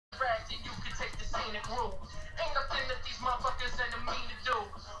and you can take the scenic route. Ain't nothing that these motherfuckers ain't mean to do.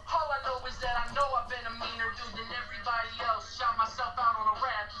 All I know is that I know I've been a meaner dude than everybody else. Shot myself out on a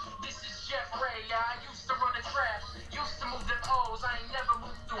rap. This is Jeff Ray, yeah, I used to run a trap. Used to move them O's, I ain't never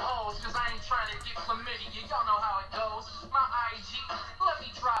moved through holes, cause I ain't trying to get chlamydia, y'all know how it goes. My IG, let me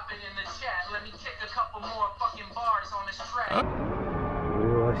drop it in the chat. Let me kick a couple more fucking bars on this track.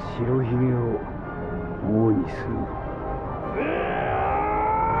 俺は白ひげを王にする。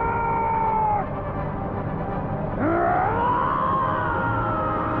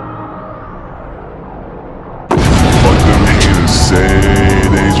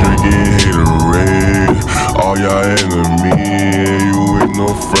All y'all enemy, you ain't no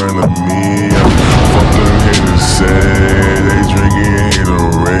friend of me. Fuck them haters say, they drinking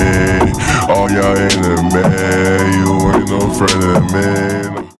haterade. All y'all enemy, you ain't no friend of me.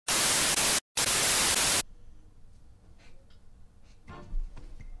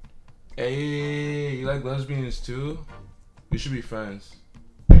 Hey, you like lesbians too? We should be friends.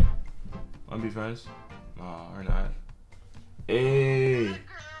 Wanna be friends? Nah, or not. Hey,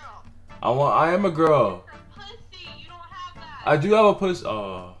 I am a girl. You don't have that. I do have a pussy.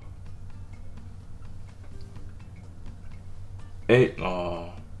 Oh. Hey.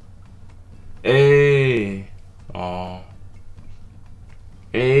 Oh. Hey. Oh.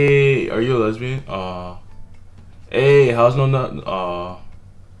 Hey. Are you a lesbian? Hey. How's no nut?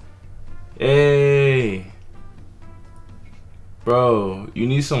 Hey. Bro, you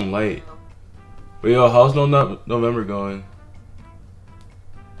need some light. But yo, how's no nut November going?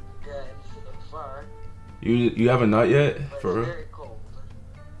 You haven't nut yet? For real? Very cold.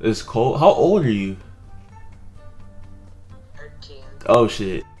 It's cold? How old are you? 13. Oh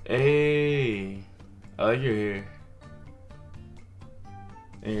shit. Hey, I like your hair.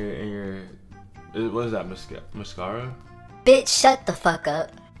 And your what is that, mascara? Bitch, shut the fuck up.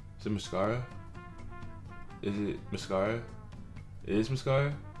 Is it mascara? Is it mascara? It is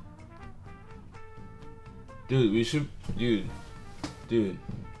mascara? Dude, we should, dude. Wait,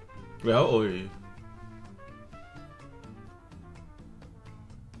 how old are you?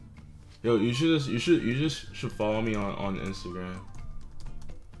 Yo, you should follow me on Instagram.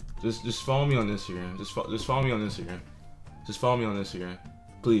 Just follow me on Instagram. Just follow me on Instagram. Just follow me on Instagram,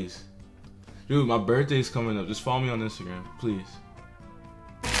 please. Dude, my birthday's coming up. Just follow me on Instagram, please.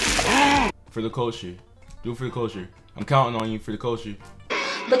 For the culture, do it for the culture. I'm counting on you for the culture.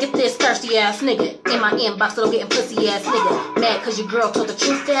 Look at this thirsty ass nigga in my inbox, still getting pussy ass nigga. Mad cause your girl told the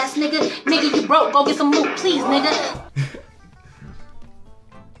truth ass nigga. Nigga, you broke, go get some loot, please, nigga.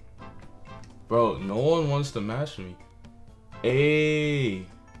 Bro, no one wants to match me. Hey,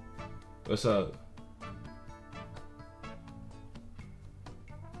 what's up?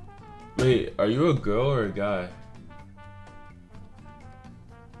 Wait, are you a girl or a guy?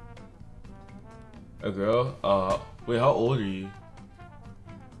 A girl? Wait, how old are you?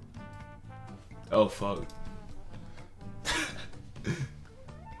 Oh fuck.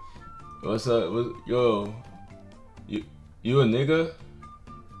 What's up? Yo, you a nigga?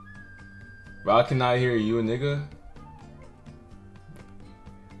 Bro, I cannot hear you. A nigga?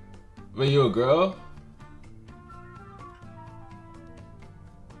 Wait, you a girl?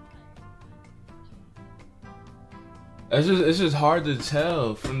 It's just hard to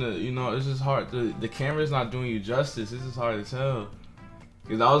tell from the, you know, it's just hard. The camera's not doing you justice. It's just hard to tell.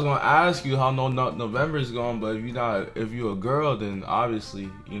 Cause I was gonna ask you how November is going, but if you a girl, then obviously,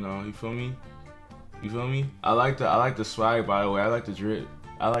 you know, you feel me? You feel me? I like the swag, by the way. I like the drip.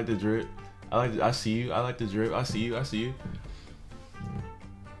 I like the drip. I see you. I like the drip. I see you.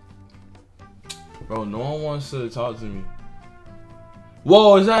 Bro, no one wants to talk to me.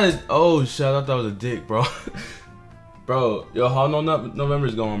 Whoa, is that a, oh shit, I thought that was a dick, bro. Bro, yo, how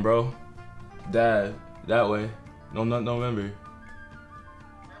November's going, bro? Dad, that way. No nut November.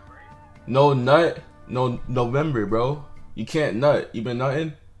 No nut, no November, bro. You can't nut. You been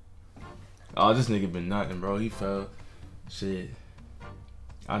nutting? Oh, this nigga been nutting, bro. He fell. Shit.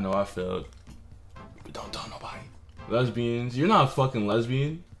 I know I failed. But don't tell nobody. Lesbians, you're not a fucking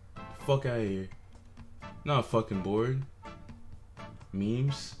lesbian. Fuck out of here. Not fucking bored.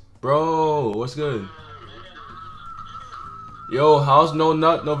 Memes, bro. What's good? Yo, how's no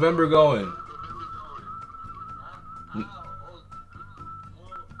nut November going?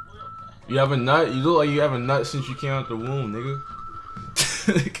 You have a nut? You look like you have a nut since you came out the womb, nigga.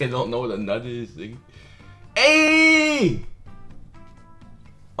 They don't know what a nut is, nigga. Hey!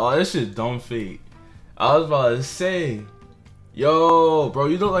 Oh, this shit dumb fake. I was about to say, yo, bro,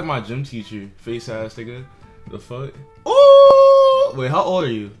 you look like my gym teacher, face ass nigga. The fuck? Ooh! Wait, how old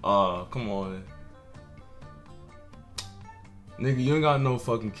are you? Come on. Nigga, you ain't got no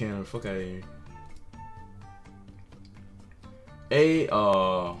fucking camera. Fuck out of here. Hey,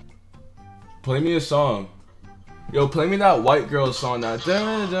 play me a song. Yo, play me that white girl song. That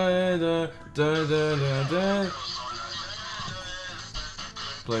dun dun dun dun dun dun dun.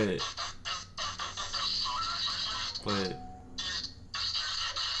 Play it. Play it.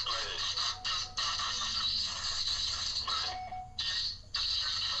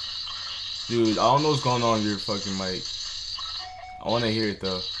 Dude, I don't know what's going on with your fucking mic. I want to hear it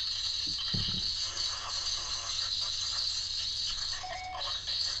though.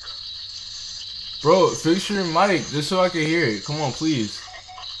 Bro, fix your mic just so I can hear it. Come on, please.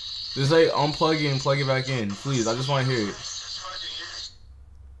 Just like unplug it and plug it back in. Please, I just want to hear it.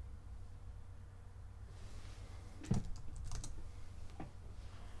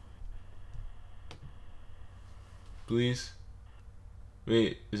 Please.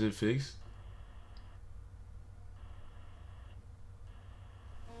 Wait, is it fixed?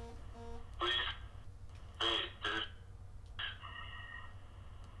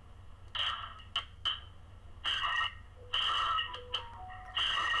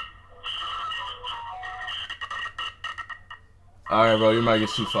 Alright, bro, your mic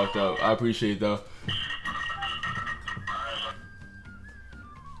is too fucked up. I appreciate it, though.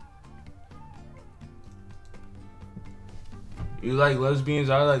 You like lesbians?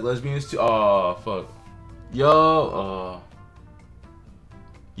 I like lesbians too. Oh, fuck. Yo,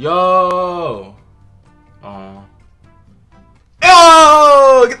 Yo!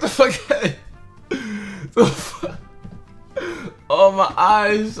 Yo! Get the fuck out of here. Oh, my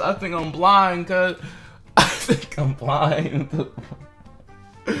eyes. I think I'm blind, cuz. I think I'm blind.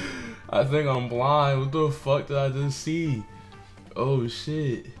 I think I'm blind. What the fuck did I just see? Oh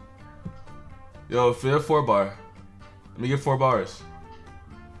shit. Yo, fit a 4-bar. Let me get 4 bars.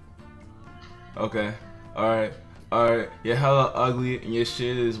 Okay. Alright. Alright. You're hella ugly and your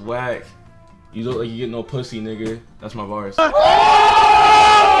shit is whack. You look like you get no pussy, nigga. That's my bars.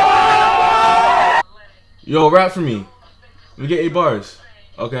 Yo, rap for me. Let me get 8 bars.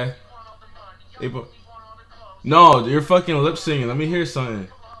 Okay. 8 bars. No, you're fucking lip singing. Let me hear something.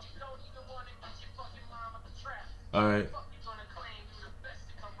 Alright.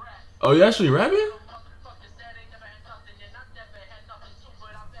 Oh, you actually rapping?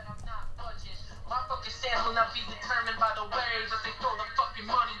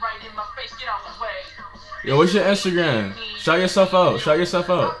 Yo, what's your Instagram? Shout yourself out. Shout yourself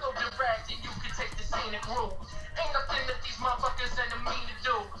out.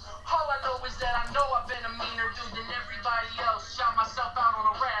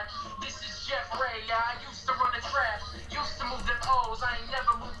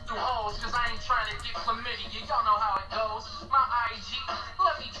 Y'all know how it goes. My IG,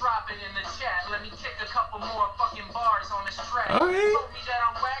 let me drop it in the chat. Let me kick a couple more fucking bars on this track. Alright. Told me that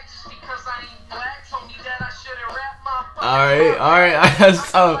I'm whack just because I ain't black. Told me that I shouldn't rap my Alright.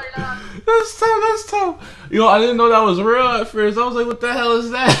 That's tough. That's tough. Yo, I didn't know that was real at first. I was like, what the hell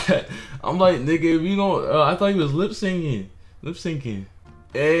is that? I'm like, nigga, if you don't, I thought he was lip syncing.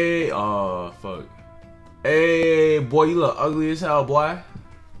 Hey, oh, fuck. Hey, boy, you look ugly as hell, boy.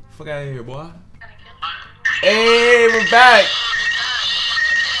 Fuck out of here, boy. Hey, we're back.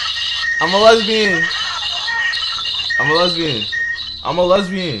 I'm a lesbian.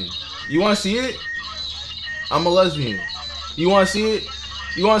 You wanna see it? I'm a lesbian. You wanna see it?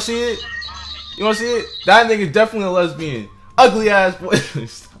 That nigga definitely a lesbian. Ugly ass boy.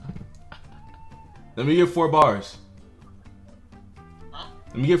 Let me get 4 bars.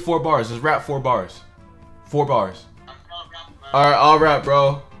 Just rap 4 bars. 4 bars. Alright, I'll rap,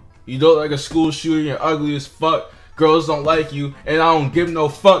 bro. You look like a school shooter, you're ugly as fuck. Girls don't like you, and I don't give no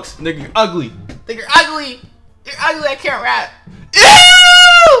fucks. Nigga, you're ugly. You're ugly, I can't rap.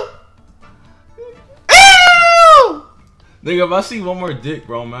 Ew! Nigga, if I see one more dick,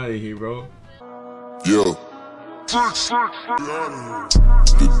 bro, I'm out of here, bro. Yo. The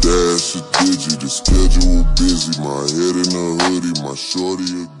dash a digi, the schedule busy. My head in a hoodie, my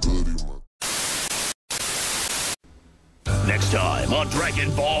shorty a goodie. Next time on Dragon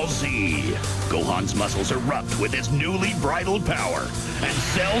Ball Z, Gohan's muscles erupt with his newly bridled power, and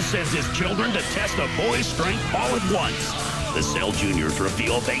Cell sends his children to test a boy's strength all at once. The Cell Juniors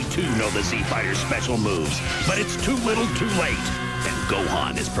reveal they too know the Z Fighter's special moves, but it's too little too late, and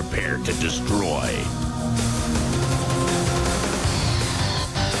Gohan is prepared to destroy.